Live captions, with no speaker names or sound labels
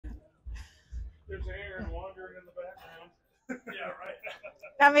There's Aaron wandering in the background. Yeah, right.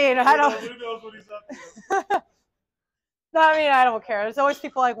 I mean, I don't. Who knows what he's up to? No, I mean, I don't care. There's always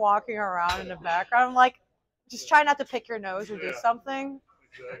people like walking around in the background. I'm like, just try not to pick your nose or do something.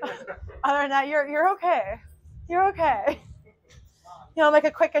 Exactly. Other than that, you're okay. You're okay. You know, make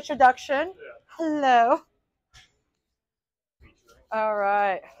a quick introduction. Yeah. Hello. All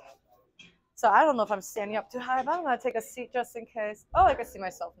right. So I don't know if I'm standing up too high, but I'm gonna take a seat just in case. Oh, I can see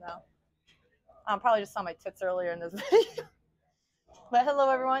myself now. Probably just saw my tits earlier in this video. But hello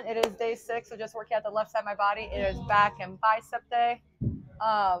everyone, it is day 6 of just working out the left side of my body. It is back and bicep day.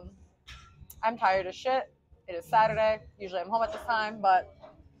 I'm tired as shit. It is Saturday. Usually I'm home at this time, but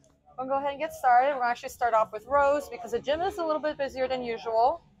I'm gonna go ahead and get started. We're actually start off with rows because the gym is a little bit busier than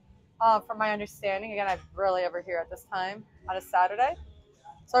usual, from my understanding. Again, I rarely ever here at this time on a Saturday.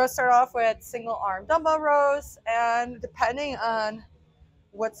 So I'm gonna start off with single arm dumbbell rows, and depending on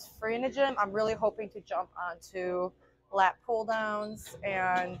what's free in the gym, I'm really hoping to jump onto lat pull downs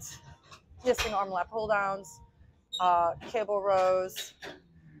and single arm lat pull downs, cable rows.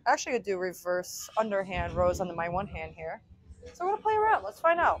 Actually, I could do reverse underhand rows on my one hand here. So we're gonna play around. Let's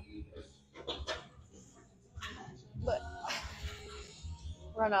find out. But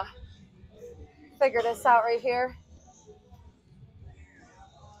we're gonna figure this out right here.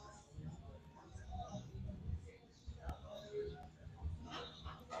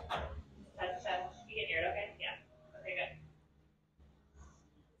 You can hear it, okay? Yeah. Okay, good.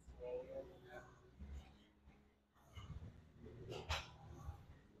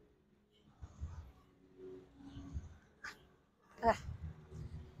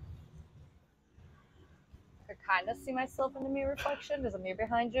 I could kind of see myself in the mirror reflection. There's a mirror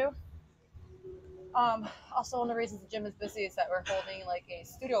behind you. Also, one of the reasons the gym is busy is that we're holding like a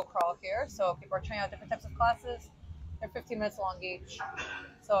studio crawl here. So people are trying out different types of classes. They're 15 minutes long each.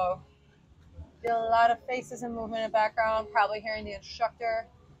 So a lot of faces and movement in the background. Probably hearing the instructor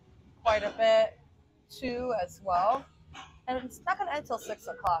quite a bit too as well. And it's not going to end until 6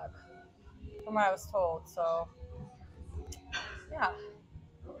 o'clock from what I was told. So yeah,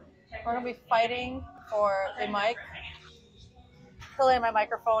 we're going to be fighting for a mic. Clearly my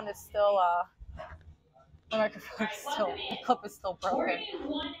microphone is still the clip is still broken.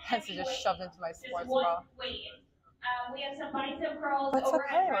 Hence it just shoved into my sports bra. We have some bicep curls, but it's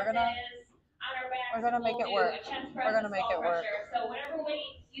okay. We're gonna make it work. We're gonna make it work. So whatever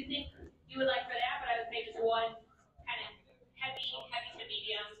weight you think you would like for that, but I would say just one kind of heavy to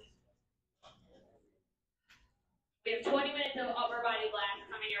medium. We have 20 minutes of upper body blast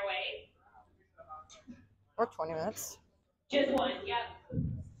coming your way. Or 20 minutes. Just one, yep.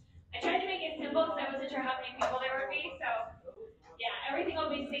 I tried to make it simple because I wasn't sure how many people there would be, so yeah, everything will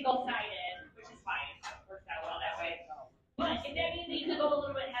be single-sided, which is fine. It works out well that way. But if that means that you could go a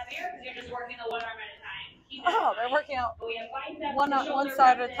little bit heavier because you're just working the one arm at a time. Oh, they're working out one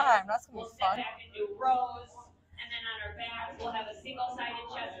side at a time. That's going to be fun. We'll step back and do rows, and then on our backs, we'll have a single-sided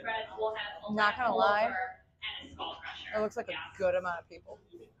chest press. We'll have a not going to lie, and a skull crusher. It looks like a good amount of people.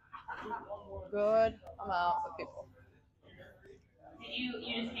 Good amount of people. You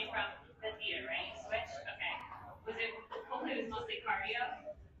just came from the theater, right? You switched? Okay. Hopefully it was mostly cardio?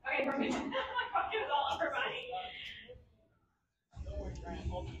 Okay, perfect. My fuck, it was all upper body.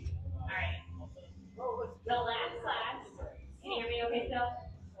 Alright. The last class, can you hear me okay still?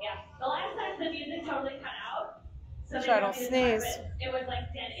 Yeah. The last class, the music totally cut out. So I don't sneeze. It was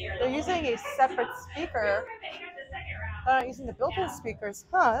like dead air. They're using a separate speaker. They're not using the built-in speakers.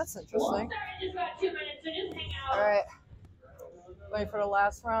 Huh, that's interesting. We'll start in just about 2 minutes, so just hang out. Alright. Wait for the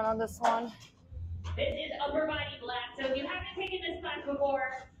last round on this one. This is upper body blast. So if you haven't taken this class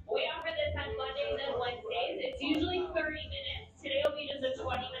before, we offer this on Mondays and Wednesdays. It's usually 30 minutes. Today will be just a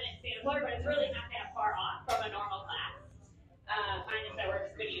 20-minute sampler, but it's really not that far off from a normal class. Minus that we're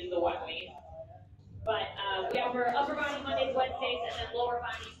just going to use the one weight. But we offer upper body Mondays, Wednesdays, and then lower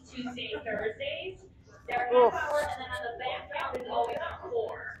bodies Tuesdays, Thursdays. They're half hour, and then on the back round is always on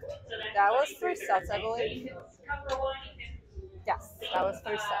 4. So that was 3 sets, I believe. So you can come for one, you can. Yes, that was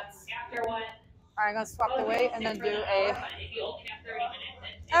 3 sets. After one. Alright, I'm going to swap the weight and then do a...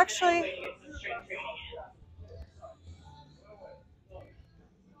 Actually...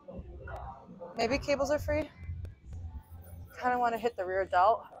 Maybe cables are free. Kind of want to hit the rear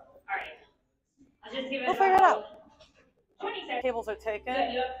delt. Alright. I'll just give it we'll figure it out. 20 seconds. Cables are taken. So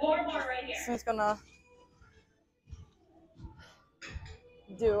you have 4 more right here. So he's going to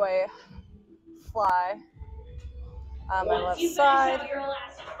do a fly on my left side.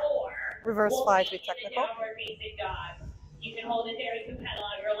 Reverse fly to be technical. You can hold it there, you can pedal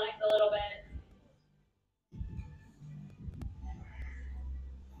out your legs a little bit.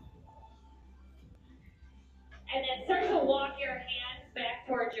 And then start to walk your hands back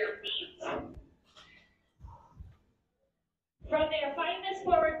towards your feet. From there, find this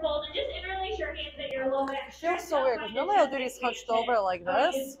forward fold and just interlace your hands at your low back. It feels so weird because normally I'll do these hunched over like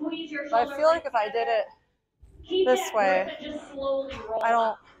this, but I feel like if I did it this way, I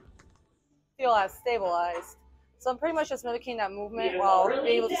don't feel as stabilized. So I'm pretty much just mimicking that movement while being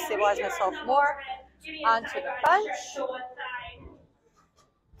able to stabilize myself more onto the bench.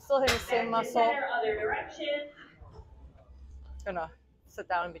 Still hitting the same muscle. Gonna sit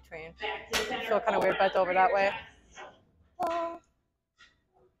down in between. I feel kind of weird bent over that way.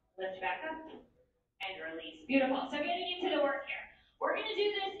 Lift back up and release. Beautiful. So getting into the work here. We're going to do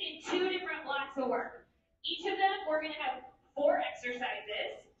this in 2 different blocks of work. Each of them, we're going to have 4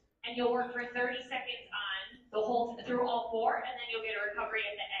 exercises, and you'll work for 30 seconds on the whole through all 4, and then you'll get a recovery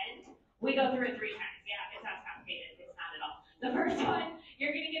at the end. We go through it 3 times. Yeah, it's not complicated. It's not at all. The first one,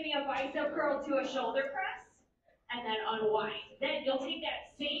 you're going to give me a bicep curl to a shoulder press, and then unwind. Then you'll take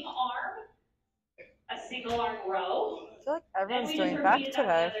that same arm, a single arm row. I feel like everyone's doing back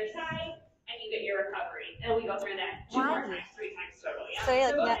today. And you get your recovery. And we go through that 2 more times, 3 times total. Yeah. Say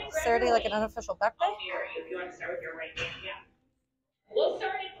like Saturday, like an unofficial back day. I'll mirror you if you want to start with your right hand. Yeah. We'll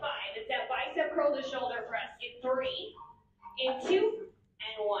start in 5. It's that bicep curl to shoulder press in 3, in 2,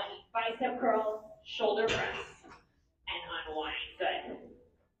 and 1. Bicep curl, shoulder press, and unwind. Good.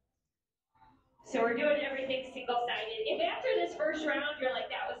 So we're doing everything single-sided. If after this first round you're like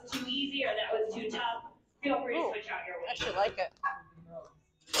that was too easy or that was too tough, feel free to switch out your weight. I actually like it.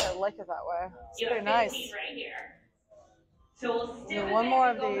 I like it that way. It's you pretty have 15 nice. right here. So we'll stick one more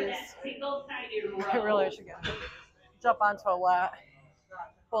of these. I row. really should get jump onto a lat.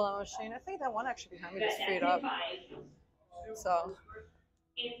 Pull on machine. I think that one actually behind me just freed up. So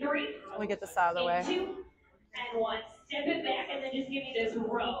in 3, let me get this out of the way. 2, and 1. Step it back and then just give me this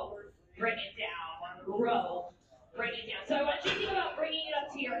row. Bring it down. Row. Bring it down. So I want you to think about bringing it up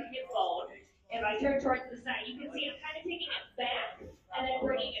to your hip bone. If I turn towards the side, you can see I'm kind of taking it back and then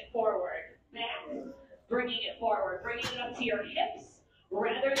bringing it forward. Back, bringing it forward. Bringing it up to your hips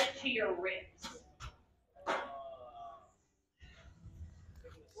rather than to your ribs.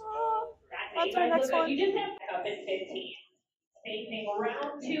 On to the next one. You just have to up in 15. Same thing,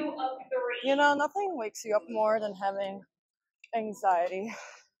 round 2 of 3. You know, nothing wakes you up more than having anxiety.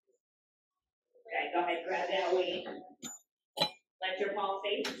 Okay, go ahead, grab that weight. Let your palms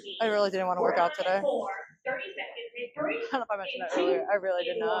face the seat. I really didn't want to work out today. 4, 30 seconds. In 3, I don't know if I mentioned that earlier. I really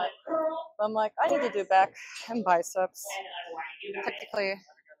did not. curl, But I'm like, I need to do back and biceps. and unwind. You got it. Technically,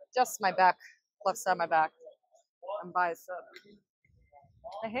 just my back, left side of my back, and bicep.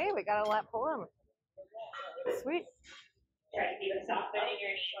 And hey, we got a lat pull in. Sweet. Try to keep it softening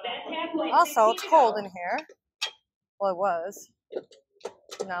your knees. That's halfway. Also, 16 it's to cold go. in here. Well, it was.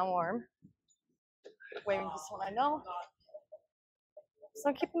 Now warm. Waving to someone I know. So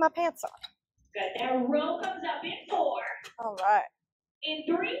I'm keeping my pants on. Good. That row comes up in 4, All right. in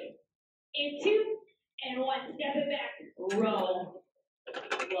 3, in 2, and 1. Step it back. Row.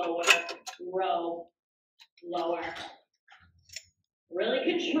 Lower. Row. Lower. Really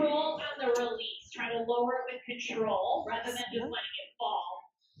control on the release. Try to lower it with control rather than just letting it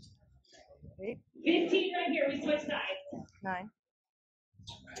fall. 15 right here. We switch sides. 9,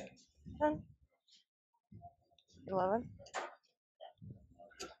 10, 11,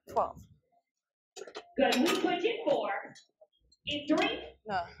 12. Good. We switch in 4, in 3,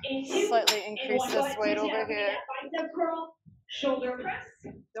 No, in 2, slightly and increase 1. this weight over here. Bicep curl, shoulder press, Do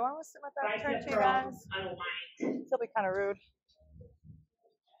I want to sit my back turned bicep to you curl, guys? unwind. It'll be kind of rude.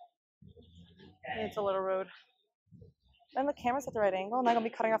 It's a little rude. And the camera's at the right angle. I'm not going to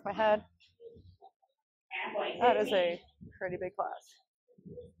be cutting off my head. Halfway. That is a pretty big class.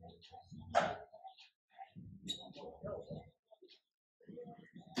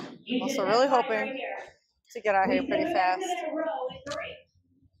 I'm also really hoping to get out here pretty fast.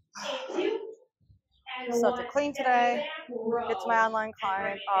 Stuff to clean today. Get to my online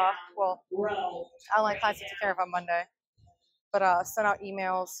client. Well, online clients to take care of on Monday. But send out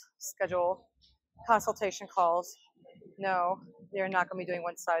emails, schedule consultation calls. No, they're not going to be doing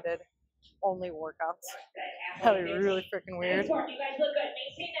one-sided, only workouts. That'd be really freaking weird. You guys look good.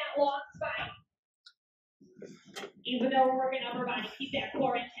 Maintain that long spine. Even though we're working upper body, keep that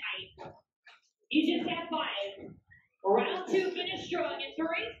core in tight. You just have 5. Round 2, finish strong in 3,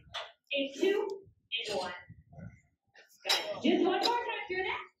 in 2, in 1. Good. Just one more time through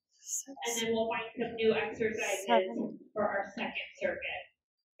that. 6, And then we'll find some new exercises 7, for our second circuit.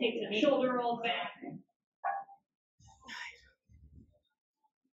 Take some shoulder rolls back.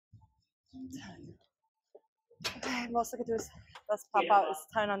 10. Okay, most I could do is let's pop out is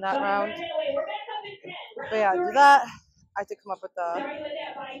 10 on that round. We're back up in 10. But yeah, do that. I have to come up with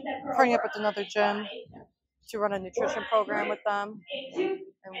partnering up with another gym to run a nutrition program with them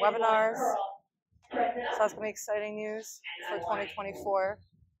and webinars. So that's gonna be exciting news for 2024.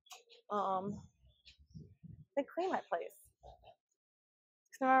 They clean my place.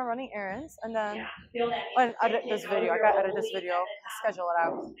 So I'm running errands, and then edit this video. I gotta edit this video, schedule it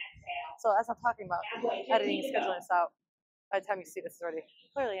out. So as I'm talking about editing and scheduling this out, by the time you see this, it's already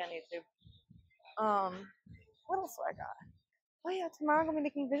clearly on YouTube. What else do I got? Oh yeah, tomorrow I'm gonna be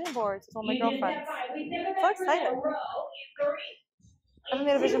making vision boards with all my girlfriends. So excited! I haven't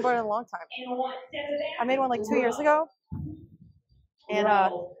made a vision board in a long time. I made one like 2 years ago, and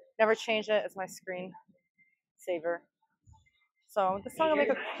never changed it. It's my screen saver. So this time I'll make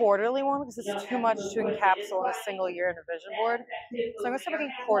a quarterly one because it's too much to encapsulate in a single year in a vision board. So I'm gonna start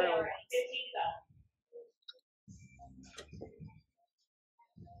making quarterly ones.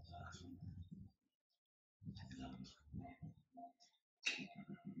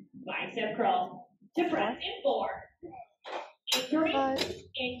 Bicep curl to press in 4, in 3,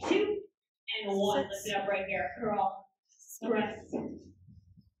 in 2, and 1. Lift it up right here. Curl, press.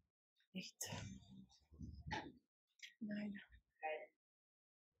 8, 9,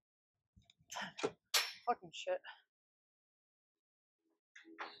 10. Fucking shit.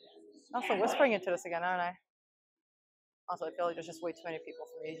 Also whispering into this again, aren't I? Also, I feel like there's just way too many people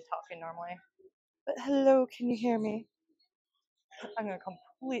for me talking normally. But hello, can you hear me? I'm gonna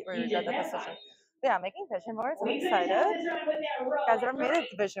completely regret that decision. But yeah, making vision boards. I'm excited. Guys, ever made a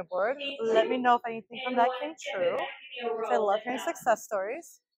vision board? Let me know if anything from that came true. I love hearing success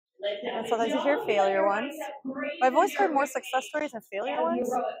stories. And sometimes you hear failure ones. But I've always heard more success stories than failure ones.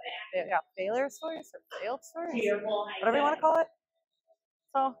 Yeah, failure stories or failed stories, whatever you want to call it.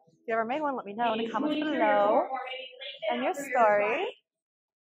 So if you ever made one, let me know in the comments below. And your story.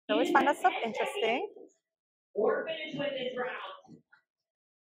 I always find that stuff interesting. We're finished with this round.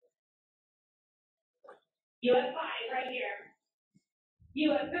 You have 5 right here.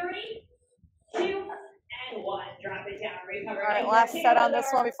 You have 3, 2, and 1. Drop it down. Recover. All right, last set on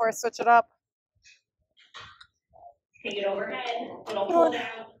this one before I switch it up. Take it overhead. It'll pull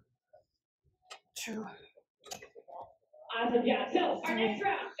down. 2. Awesome job. So our next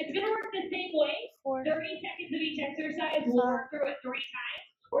round, it's going to work the same way. 4, 30 seconds of each exercise. We'll work through it 3 times.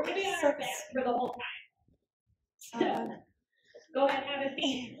 We're going to be on our backs for the whole time. 7, so go ahead and have a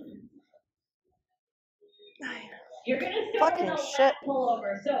seat. 9. You're going to start with a lat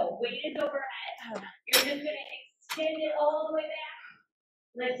pullover. So weight is overhead. You're just going to extend it all the way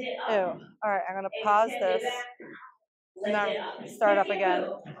back. Lift it up. Ew. All right, I'm going to pause this and then start up again.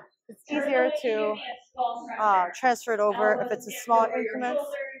 It's easier to transfer it over if it's in small increments.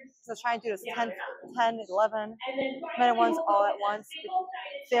 So try and do this 10, 11 minute ones all at once. It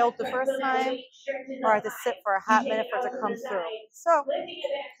failed the first time, or I had to sit for a hot minute for it to come through. So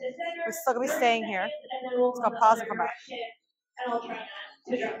we're still going to be staying here. It's going to pause and come back. And I'll try not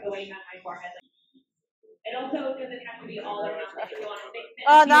to drop the weight on my forehead. It also doesn't have to be all or nothing if you want to mix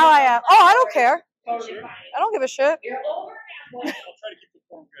it. Now I am. Oh, I don't care. Totally fine. I don't give a shit. You're over halfway. I'll try to keep the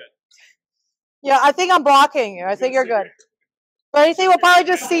form good. Yeah, I think I'm blocking you. I think you're good. But anything will probably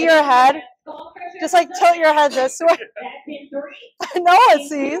just see your head. Just like tilt your head this way. No one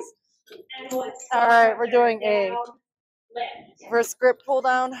sees. All right, we're doing a reverse grip pull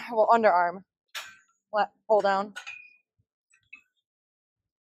down. Well, underarm pull down.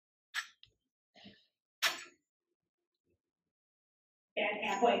 Back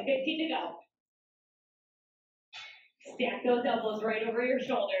halfway, 15 to go. Stack those elbows right over your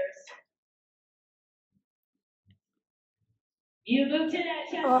shoulders. You move to that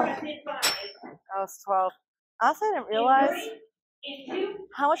chest press in 5. That was 12. Honestly, I didn't realize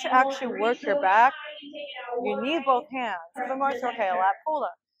how much you actually work your back. You need both hands. I'm going to, okay, a lat pull down.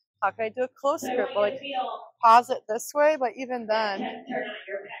 How can I do a close grip? Well, like, pause it this way, but even then,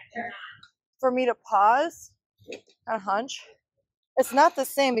 for me to pause and hunch, it's not the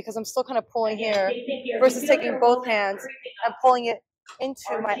same because I'm still kind of pulling here versus taking both hands and pulling it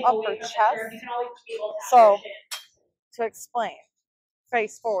into my upper chest. So, to explain,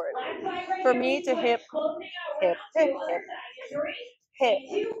 face forward. For me to hip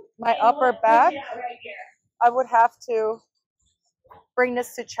my upper back, I would have to bring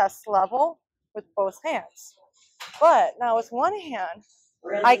this to chest level with both hands. But now with one hand,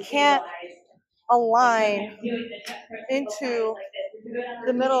 I can't align into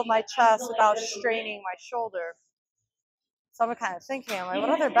the middle of my chest without straining my shoulder. So I'm kind of thinking, I'm like, what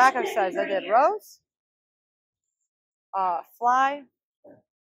other back exercise I did? Rows, fly,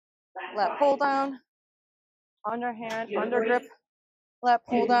 lat pull down, underhand, under grip, lat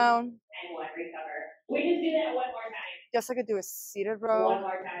pull down, We just do that one more time. Guess I could do a seated One row.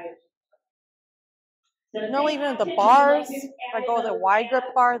 more time. So No, same even the option, bars. if you'd If like I to go add with a those wide grip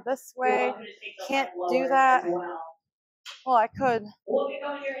abs, bar this you're way, welcome to take those can't up do lower that. as well. Well, I could. We'll get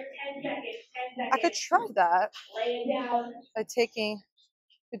going here in 10 seconds. 10 I could seconds. try that Lay it down. by taking,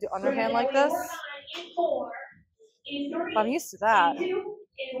 could do We're underhand gonna like go this. work on in 4, in 3, But I'm used to that. in 2,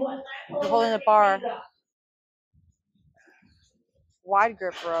 in 1. Last You're pull holding over, the bar. hands up. Wide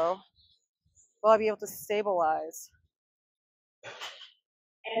grip row. Will I be able to stabilize?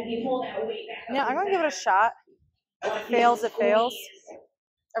 As you pull that weight back up. Yeah, I'm to gonna give it a center. shot. I want you to Fails, it fails. squeeze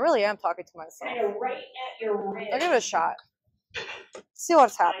I really am talking to myself. kind of right at your rib. I'll give it a shot. See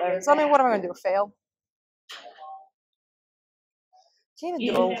what's happening. So I mean, what am I gonna do? Fail? Can't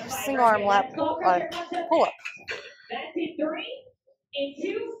even do a single arm lap pull up. That's in 3, in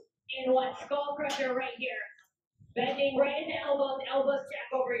 2, in 1. Skull crusher right here. Bending right into elbows, elbows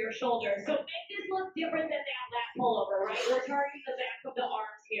stack over your shoulders. So make this look different than that lat pullover, right? We're targeting the back of the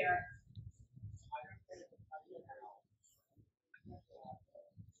arms here.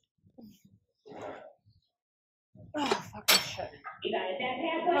 Oh, fucking shit. You got it. That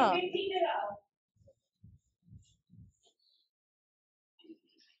pass like 15 to go.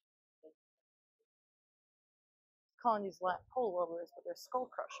 Calling these lat pullovers, but they're skull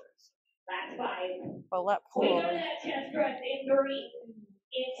crushers. Last 5. But lat We go to pullover. that chest press in 3,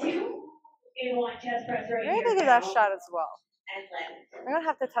 in 2, in 1. Chest press right Maybe here. I give that a Down shot as well. and lift. I'm gonna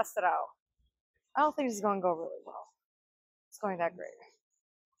have to test it out. I don't think this is gonna go really well. It's going that great.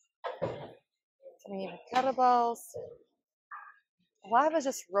 I mean, kettlebells. A lot of it's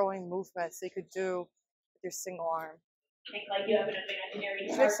just rowing movements that you could do with your single arm. Think like you have an imaginary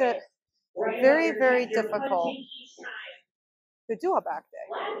Which makes target it right above very, your very chest. You're difficult punching each time. to do a back day.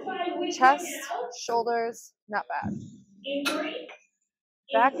 Last 5 weeks. Chest, shoulders, not bad. In 3,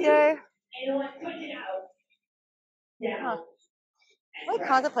 Back in 2, day, and 1. Push it out. Down. Huh. I'm like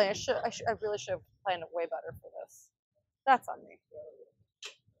contemplating. I really should have planned it way better for this. That's on me.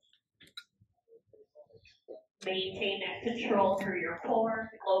 Maintain that control through your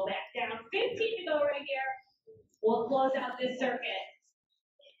core. Flow back down. 15 to go right here. We'll close out this circuit.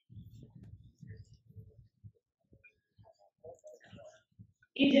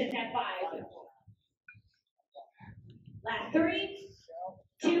 You just have 5. Last 3,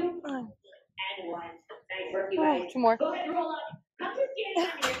 2, and 1. Nice work, you guys. 2 more. Go ahead and roll up. Come to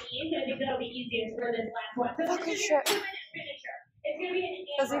standing on your knees. I think that'll be easiest for this last one. So Fucking this is shit. your 2-minute finisher. It's going to be an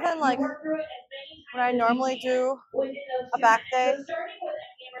Because hammer. even like You work through it as many when I times as you normally can do within those a 2 back minutes. day, So starting with a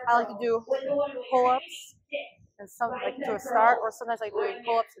hammer I like to do with the one where you're pull-ups hitting 6. and some like to a start, or sometimes like doing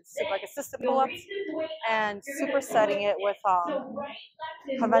pull-ups and like assisted pull-ups and supersetting it with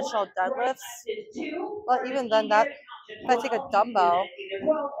conventional deadlifts. But even then, that if I take a dumbbell, then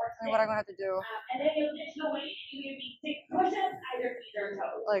what I'm gonna have to do, And then the additional weight, you give me 6 push-ups, either knees or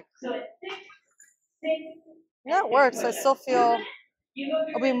toes. like, So it's 6, 6. yeah, it works. I still feel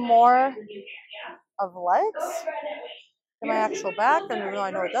it'll be more of legs than my actual back, and even though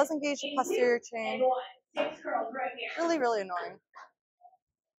I know it does engage the posterior chain, really, really annoying.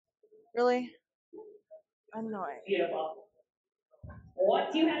 Really annoying. Beautiful.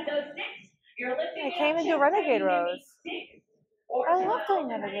 Once you have those 6, you're lifting. I can't even do renegade rows. I love doing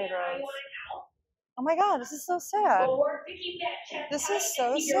renegade rows. Oh my god, this is so sad. This is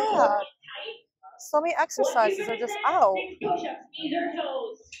so sad. So many exercises are just out.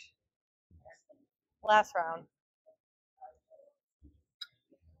 Last round.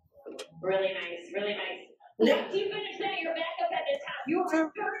 Really nice, really nice. Once you finish that, you're back up at the top. You are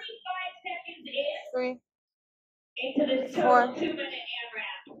 35 seconds in 3, into this 4, total 2-minute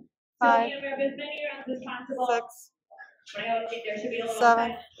AMRAP. 5, So AMRAP as many rounds as possible. 6, I always think there should be a little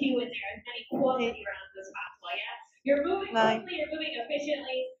 7, cue in there, as many quality rounds as possible. Yeah, you're moving 9, quickly, you're moving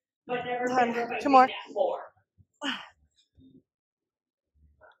efficiently, but never 10, sacrificing 2 more. that 4.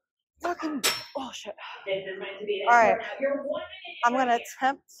 Fucking bullshit. This is meant to be All right. You're 1 minute. I'm gonna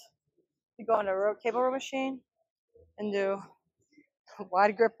attempt to go on a cable row machine and do a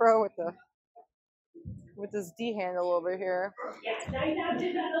wide grip row with this D handle over here. Yes, nice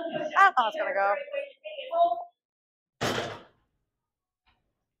options on those push-ups. I don't know how it's gonna go. Great way to take it home.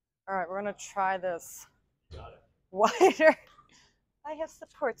 All right, we're gonna try this wider. I have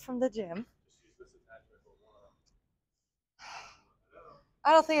supports from the gym.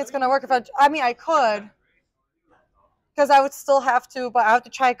 I don't think it's gonna work if I mean, I could, because I would still have to, but I have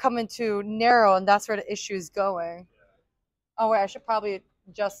to try to come into narrow, and that's where the issue is going. Oh wait, I should probably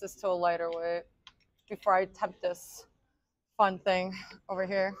adjust this to a lighter weight before I attempt this fun thing over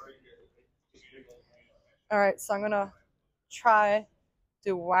here. All right, so I'm gonna try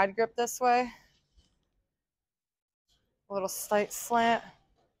do wide grip this way A little slight slant.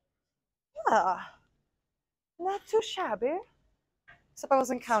 Yeah, not too shabby. Except I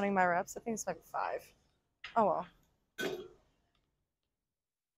wasn't counting my reps. I think it's like 5. Oh well.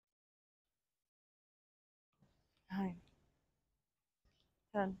 9,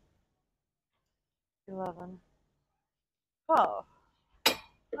 10, 11, 12. I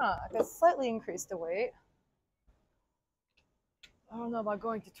got slightly increased the weight. I don't know about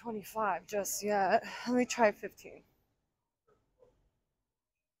going to 25 just yet. Let me try 15.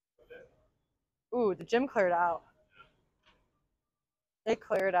 Ooh, the gym cleared out. It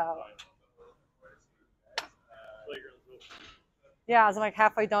cleared out. Yeah, I was like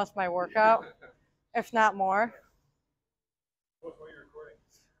halfway done with my workout, if not more.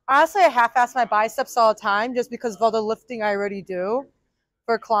 Honestly, I half-ass my biceps all the time just because of all the lifting I already do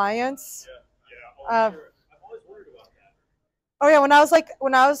for clients. Oh yeah, when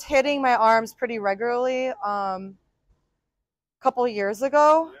I was hitting my arms pretty regularly, a couple of years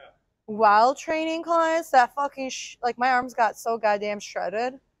ago, while training clients, that fucking like my arms got so goddamn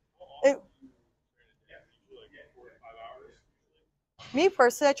shredded. Me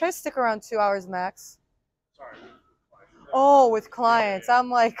personally, I try to stick around 2 hours max. Oh, with clients, I'm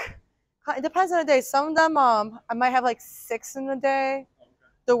like, it depends on the day. Some of them, I might have like 6 in a day.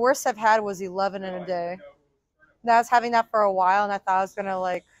 The worst I've had was 11 in a day. And I was having that for a while, and I thought I was gonna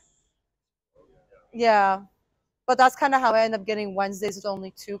like, yeah. But that's kind of how I ended up getting Wednesdays with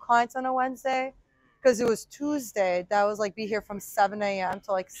only 2 clients on a Wednesday, because it was Tuesday. That was like be here from 7 a.m.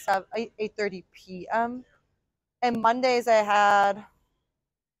 to like 8:30 p.m. And Mondays I had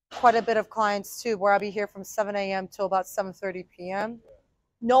quite a bit of clients too, where I'll be here from 7 a.m. till about 7:30 p.m.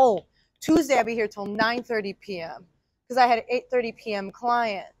 No, Tuesday I'll be here till 9:30 p.m. because I had an 8:30 p.m.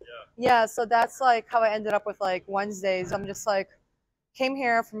 client. Yeah, so that's like how I ended up with like Wednesdays. I'm just like, came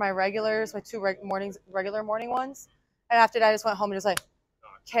here for my regulars, my 2 regular morning ones, and after that I just went home and just like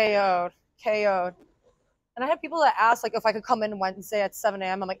KO'd. And I had people that asked like if I could come in Wednesday at 7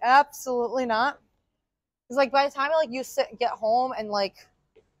 a.m. I'm like, absolutely not. It's like by the time like you get home and like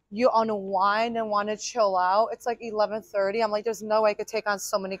you unwind and want to chill out, it's like 11:30. I'm like, there's no way I could take on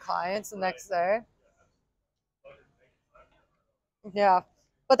so many clients the next day. Yeah.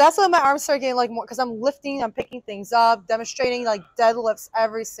 But that's when my arms started getting like more, because I'm lifting, I'm picking things up, demonstrating like deadlifts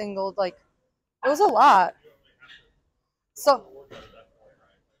every single, like, it was a lot. So,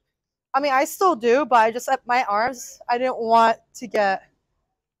 I mean, I still do, but I just, at my arms, I don't want that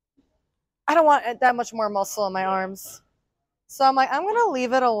much more muscle in my arms. So I'm like, I'm going to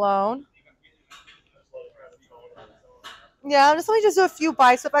leave it alone. Yeah, let me just do a few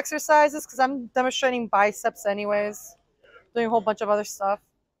bicep exercises because I'm demonstrating biceps anyways. Doing a whole bunch of other stuff.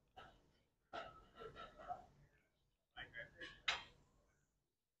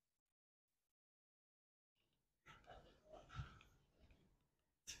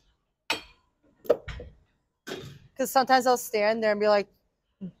 Because sometimes I'll stand there and be like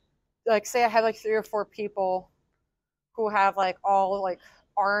say I have like 3 or 4 people who have like all like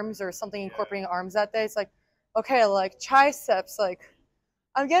arms or something incorporating arms that day. It's like, okay, like triceps, like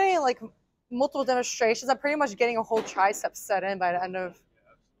I'm getting like multiple demonstrations. I'm pretty much getting a whole tricep set in by the end of,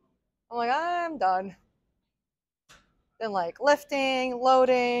 I'm like, I'm done. Then like lifting,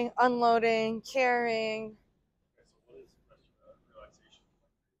 loading, unloading, carrying.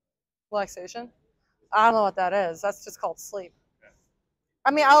 Relaxation? I don't know what that is. That's just called sleep.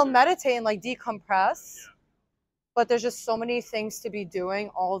 I mean, I'll meditate and like decompress, but there's just so many things to be doing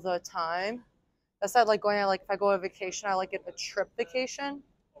all the time. That's not like going on, like if I go on vacation, I like it a trip vacation.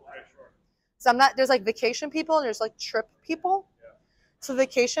 So there's like vacation people and there's like trip people. So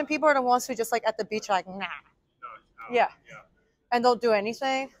vacation people are the ones who just like at the beach are like, nah. Yeah. And don't do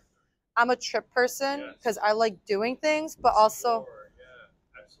anything. I'm a trip person because I like doing things, but also,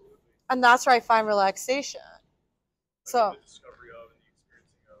 and that's where I find relaxation. So,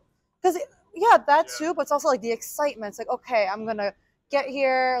 because yeah, that too, but it's also like the excitement. It's like, okay, I'm gonna get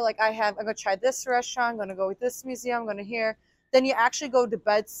here. Like I'm gonna try this restaurant. I'm gonna go with this museum. I'm gonna here. Then you actually go to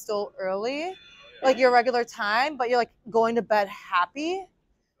bed still early, like your regular time, but you're like going to bed happy,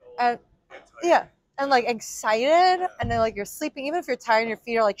 and yeah, and like excited, and then like you're sleeping, even if you're tired and your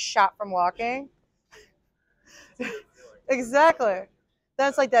feet are like shot from walking. Exactly. Then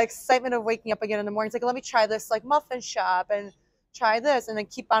it's like the excitement of waking up again in the morning. It's like, let me try this like muffin shop and try this, and then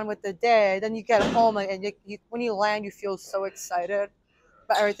keep on with the day. Then you get home and you when you land, you feel so excited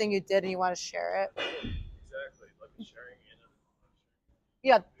about everything you did and you want to share it. Exactly. Like sharing it.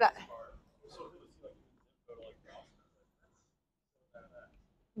 Yeah, that.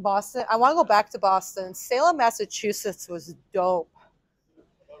 Boston. I want to go back to Boston. Salem, Massachusetts was dope.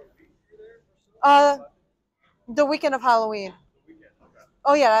 The weekend of Halloween. The weekend. Okay.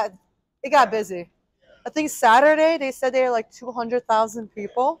 Oh yeah, it got busy. I think Saturday they said they were like 200,000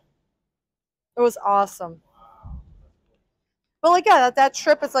 people. It was awesome. Wow. But like yeah, that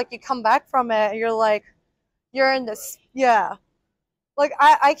trip is like you come back from it and you're like you're in this yeah. Like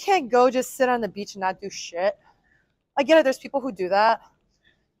I can't go just sit on the beach and not do shit. I get it, there's people who do that.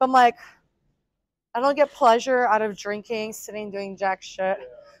 But I'm like I don't get pleasure out of drinking, sitting doing jack shit. Yeah.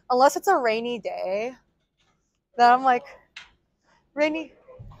 Unless it's a rainy day. Then I'm like rainy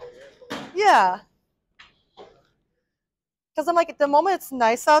yeah. Because I'm like, at the moment it's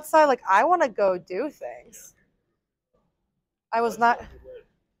nice outside, like I want to go do things. I was not,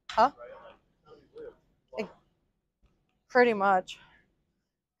 huh? Like, pretty much.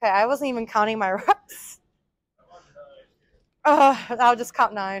 Okay, I wasn't even counting my reps. I'll just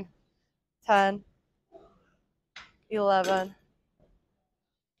count 9, 10, 11,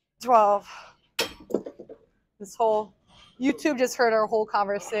 12. This whole, YouTube just heard our whole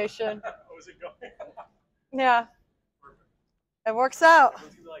conversation. How's it going? Yeah, Perfect. it works out.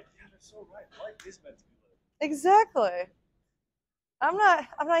 Everyone's gonna be like, yeah, they're so right. Life is meant to be lived. Exactly. I'm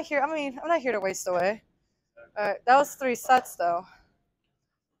not here. I mean, I'm not here to waste away. All right, that was 3 sets though.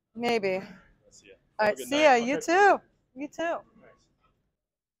 Maybe. See ya. All Have a right, good see night. ya. You too. You too. Nice.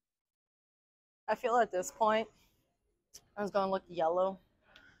 I feel at this point, I was going to look yellow,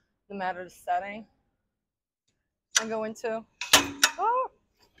 no matter the setting I'm going to. Oh.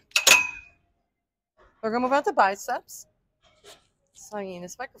 We're going to move on to biceps. So, I mean,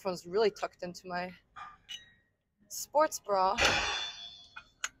 this microphone's really tucked into my sports bra.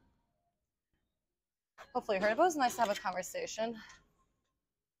 Hopefully you heard. It was nice to have a conversation.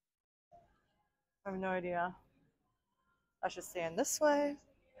 I have no idea. I should stand this way.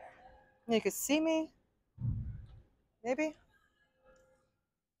 You could see me. Maybe.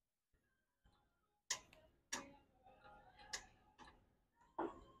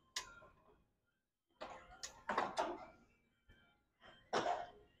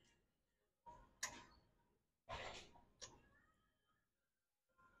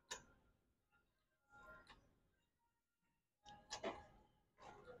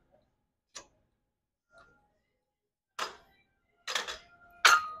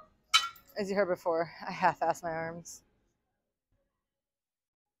 As you heard before, I half-assed my arms.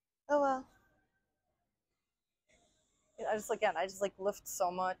 Oh well. I just like lift so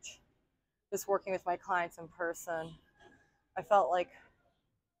much. Just working with my clients in person. I felt like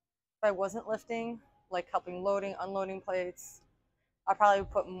if I wasn't lifting, like helping loading, unloading plates, I probably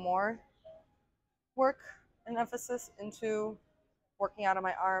would put more work and emphasis into working out of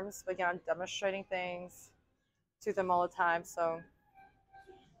my arms. But again, I'm demonstrating things to them all the time. So,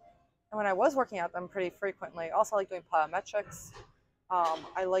 and when I was working out them pretty frequently, also I like doing plyometrics.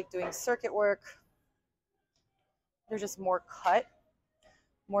 I like doing circuit work. They're just more cut,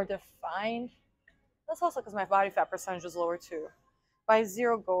 more defined. That's also because my body fat percentage is lower too. But I have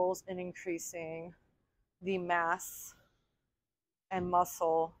zero goals in increasing the mass and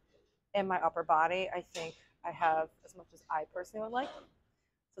muscle in my upper body. I think I have as much as I personally would like.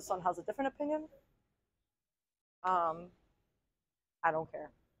 So someone has a different opinion. I don't care.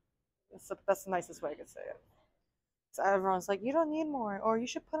 That's the nicest way I could say it. So everyone's like, you don't need more, or you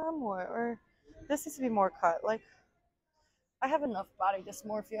should put on more, or this needs to be more cut. Like, I have enough body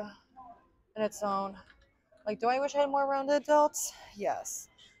dysmorphia in its own. Like, do I wish I had more rounded delts? Yes.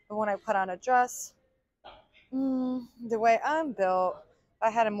 But when I put on a dress, the way I'm built, if I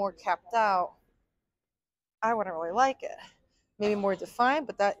had it more capped out, I wouldn't really like it. Maybe more defined,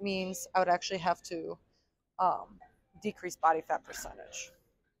 but that means I would actually have to decrease body fat percentage.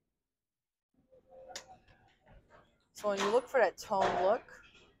 So when you look for that toned look,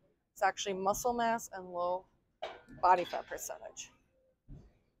 it's actually muscle mass and low body fat percentage.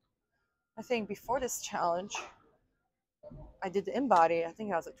 I think before this challenge, I did the InBody. I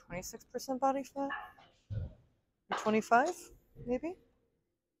think I was like 26% body fat, 25 maybe.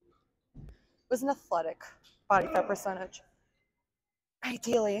 It was an athletic body fat percentage.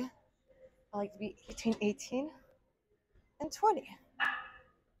 Ideally, I like to be between 18 and 20.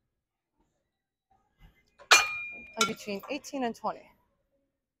 Like between 18 and 20.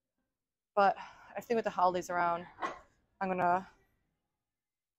 But I think with the holidays around, I'm gonna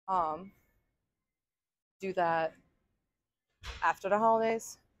do that after the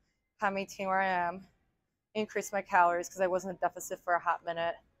holidays. I'm 18 where I am, increase my calories because I was in a deficit for a hot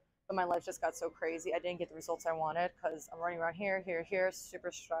minute, but my life just got so crazy. I didn't get the results I wanted because I'm running around here,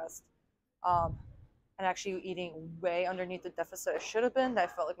 super stressed. And actually eating way underneath the deficit I should have been. That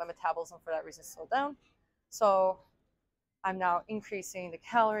I felt like my metabolism for that reason slowed down. So I'm now increasing the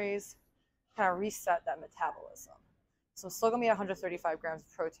calories kind of reset that metabolism. So I'm still gonna be at 135 grams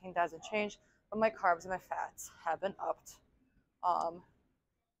of protein, that hasn't changed, but my carbs and my fats have been upped. So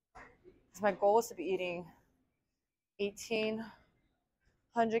my goal is to be eating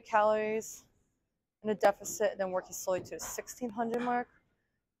 1,800 calories in a deficit, then working slowly to a 1,600 mark.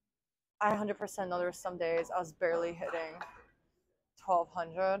 I 100% know there were some days I was barely hitting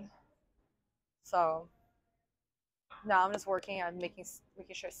 1,200. So now I'm just working on making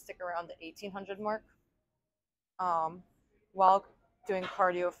sure I stick around the 1,800 mark, while doing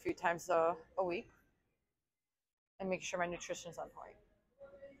cardio a few times a week and making sure my nutrition is on point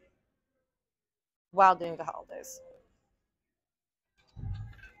while doing the holidays.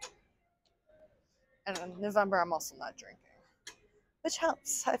 And in November, I'm also not drinking, which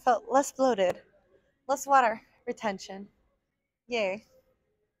helps. I felt less bloated, less water retention. Yay.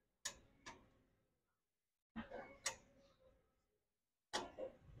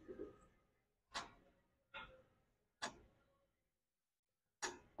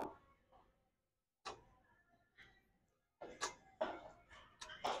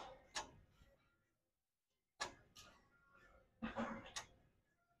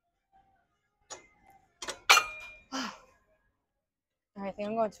 I think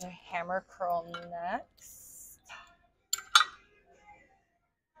I'm going to hammer curl next.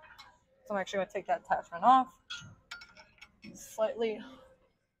 So I'm actually going to take that attachment off, slightly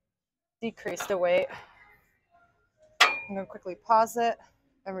decrease the weight. I'm going to quickly pause it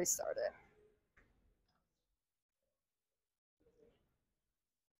and restart it.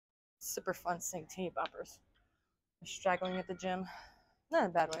 Super fun seeing teeny boppers. They're straggling at the gym. Not in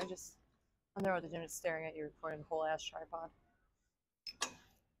a bad way, just I'm there at the gym just staring at you recording the whole ass tripod.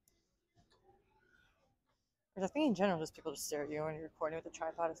 Because I think in general, just people just stare at you when you're recording with the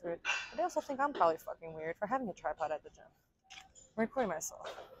tripod. It's weird. But they also think I'm probably fucking weird for having a tripod at the gym. I'm recording myself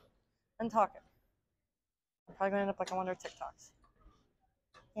and talking. I'm probably gonna end up like on one of their TikToks.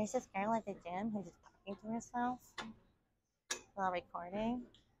 There's this girl at the gym who's just talking to herself while recording.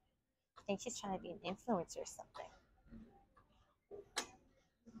 I think she's trying to be an influencer or something.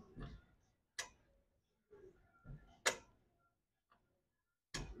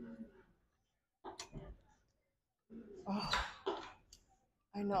 Oh,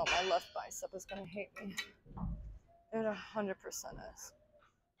 I know my left bicep is gonna hate me. It 100% is.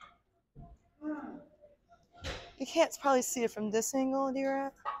 You can't probably see it from this angle,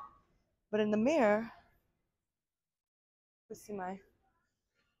 D-Rat, but in the mirror, you see my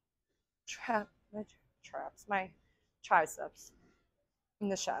my triceps in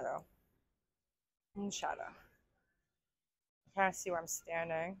the shadow. In the shadow. You kind of see where I'm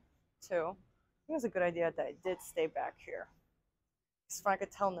standing, too. I think it's a good idea that I did stay back here. Because if I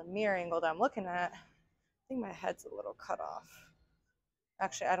could tell in the mirror angle that I'm looking at, I think my head's a little cut off.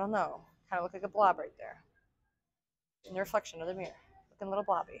 Actually, I don't know. Kind of look like a blob right there. In the reflection of the mirror. Looking a little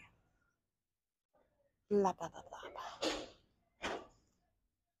blobby. Blah, blah, blah, blah.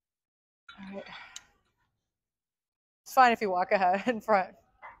 All right. It's fine if you walk ahead in front.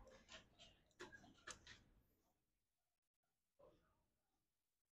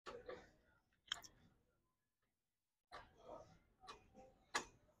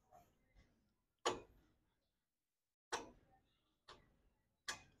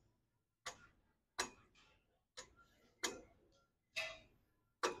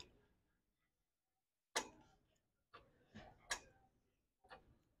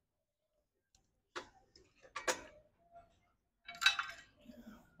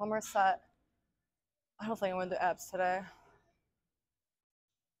 One more set. I don't think I'm gonna do abs today.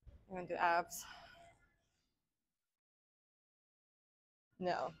 I'm gonna do abs.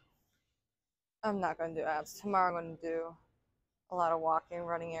 No. I'm not gonna do abs. Tomorrow I'm gonna do a lot of walking,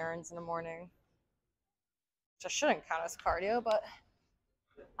 running errands in the morning. Which I shouldn't count as cardio, but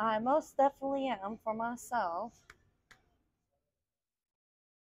I most definitely am for myself.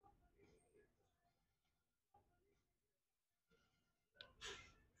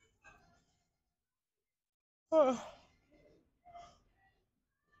 Oh.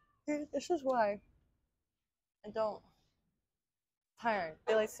 This is why I don't tired.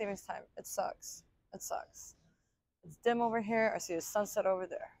 Daylight savings time. It sucks. It sucks. It's dim over here. I see the sunset over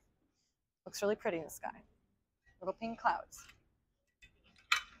there. Looks really pretty in the sky. Little pink clouds.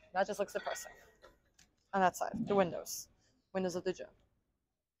 That just looks depressing. On that side, the windows. Windows of the gym.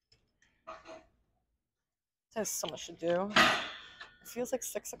 There's so much to do. It feels like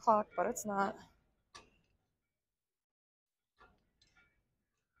 6 o'clock, but it's not.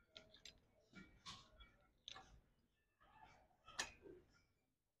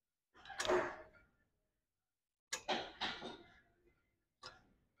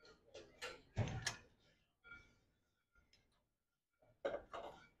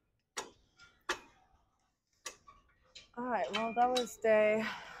 right, well, that was day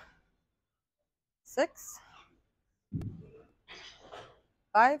 6,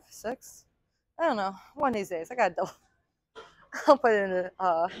 5, 6. I don't know. One of these days, I gotta double. I'll put it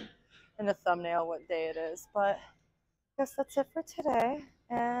in the thumbnail what day it is. But I guess that's it for today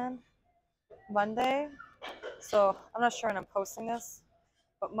and Monday. So I'm not sure when I'm posting this,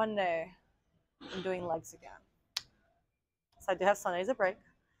 but Monday I'm doing legs again. So I do have Sundays a break.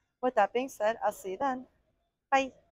 With that being said, I'll see you then. Bye.